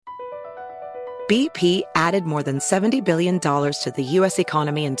BP added more than $70 billion to the U.S.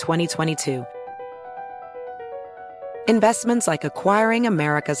 economy in 2022. Investments like acquiring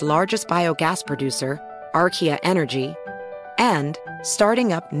America's largest biogas producer, Archaea Energy, and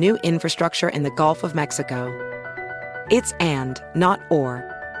starting up new infrastructure in the Gulf of Mexico. It's and, not or.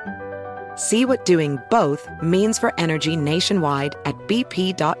 See what doing both means for energy nationwide at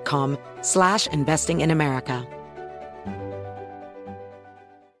bp.com/investing in America.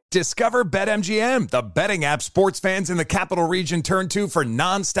 Discover BetMGM, the betting app sports fans in the capital region turn to for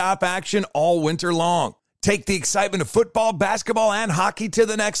nonstop action all winter long. Take the excitement of football, basketball, and hockey to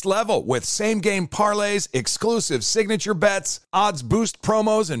the next level with same-game parlays, exclusive signature bets, odds boost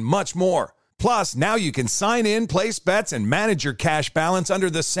promos, and much more. Plus, now you can sign in, place bets, and manage your cash balance under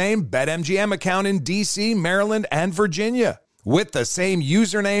the same BetMGM account in D.C., Maryland, and Virginia. With the same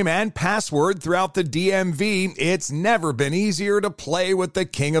username and password throughout the DMV, it's never been easier to play with the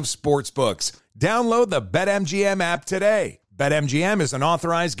king of sportsbooks. Download the BetMGM app today. BetMGM is an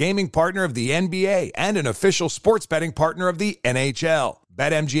authorized gaming partner of the NBA and an official sports betting partner of the NHL.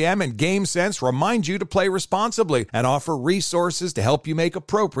 BetMGM and GameSense remind you to play responsibly and offer resources to help you make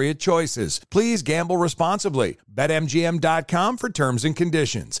appropriate choices. Please gamble responsibly. BetMGM.com for terms and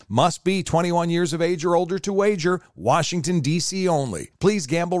conditions. Must be 21 years of age or older to wager. Washington, D.C. only. Please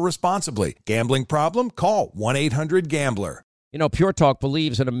gamble responsibly. Gambling problem? Call 1-800-GAMBLER. You know, Pure Talk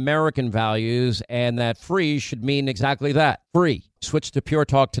believes in American values, and that free should mean exactly that, free. Switch to Pure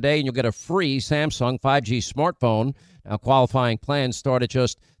Talk today, and you'll get a free Samsung 5G smartphone. Now, qualifying plans start at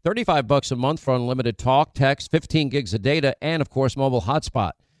just $35 a month for unlimited talk, text, 15 gigs of data, and, of course, mobile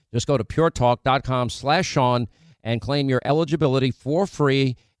hotspot. Just go to puretalk.com/Sean and claim your eligibility for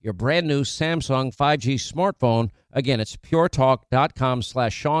free, your brand new Samsung 5G smartphone. Again, it's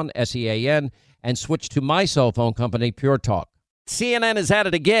puretalk.com/Sean, S-E-A-N, and switch to my cell phone company, Pure Talk. CNN is at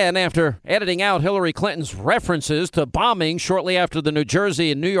it again after editing out Hillary Clinton's references to bombing shortly after the New Jersey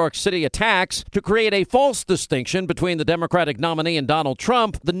and New York City attacks to create a false distinction between the Democratic nominee and Donald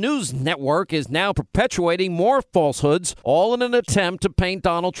Trump. The news network is now perpetuating more falsehoods, all in an attempt to paint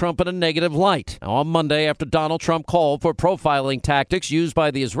Donald Trump in a negative light. Now, on Monday, after Donald Trump called for profiling tactics used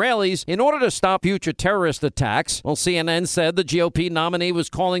by the Israelis in order to stop future terrorist attacks, well, CNN said the GOP nominee was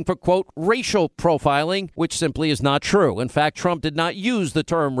calling for, quote, racial profiling, which simply is not true. In fact, Trump did not use the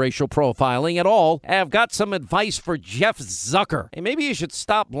term racial profiling at all. I've got some advice for Jeff Zucker. Hey, maybe you should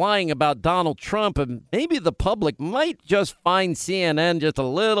stop lying about Donald Trump, and maybe the public might just find CNN just a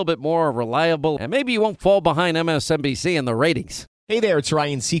little bit more reliable, and maybe you won't fall behind MSNBC in the ratings. Hey there, it's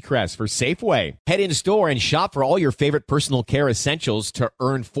Ryan Seacrest for Safeway. Head in store and shop for all your favorite personal care essentials to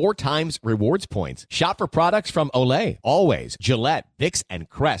earn 4 times rewards points. Shop for products from Olay, Always, Gillette, Vicks, and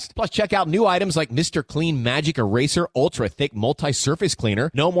Crest. Plus, check out new items like Mr. Clean Magic Eraser Ultra Thick Multi-Surface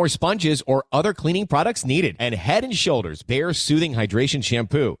Cleaner. No more sponges or other cleaning products needed. And Head & Shoulders Bare Soothing Hydration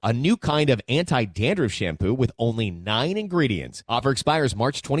Shampoo, a new kind of anti-dandruff shampoo with only 9 ingredients. Offer expires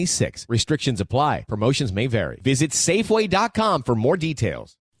March 26. Restrictions apply. Promotions may vary. Visit Safeway.com for more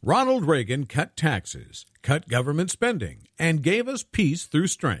details. Ronald Reagan cut taxes, cut government spending, and gave us peace through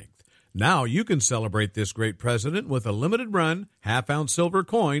strength. Now you can celebrate this great president with a limited run, half-ounce silver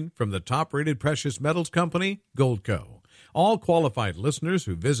coin from the top-rated precious metals company, Goldco. All qualified listeners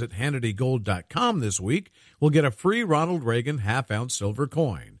who visit HannityGold.com this week will get a free Ronald Reagan half-ounce silver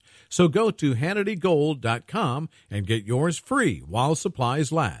coin. So go to HannityGold.com and get yours free while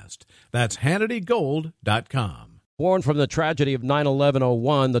supplies last. That's HannityGold.com. Born from the tragedy of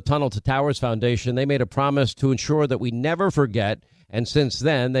 9/11/01, the Tunnel to Towers Foundation, they made a promise to ensure that we never forget. And since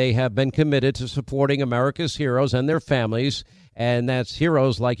then, they have been committed to supporting America's heroes and their families. And that's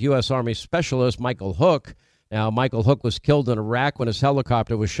heroes like U.S. Army Specialist Michael Hook. Now, Michael Hook was killed in Iraq when his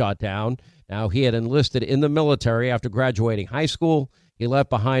helicopter was shot down. Now, he had enlisted in the military after graduating high school. He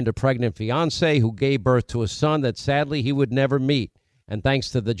left behind a pregnant fiancée who gave birth to a son that sadly he would never meet. And thanks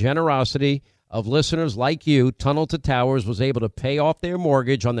to the generosity of listeners like you, Tunnel to Towers was able to pay off their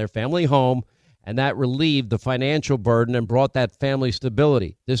mortgage on their family home, and that relieved the financial burden and brought that family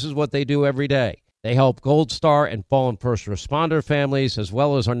stability. This is what they do every day. They help Gold Star and fallen first responder families, as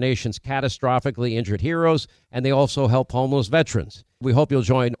well as our nation's catastrophically injured heroes, and they also help homeless veterans. We hope you'll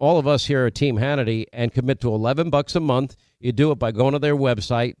join all of us here at Team Hannity and commit to $11 a month. You do it by going to their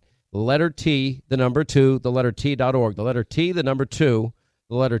website, the letter T, the number 2, the letter T.org, the letter T, the number 2,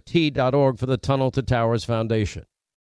 the letter T.org for the Tunnel to Towers Foundation.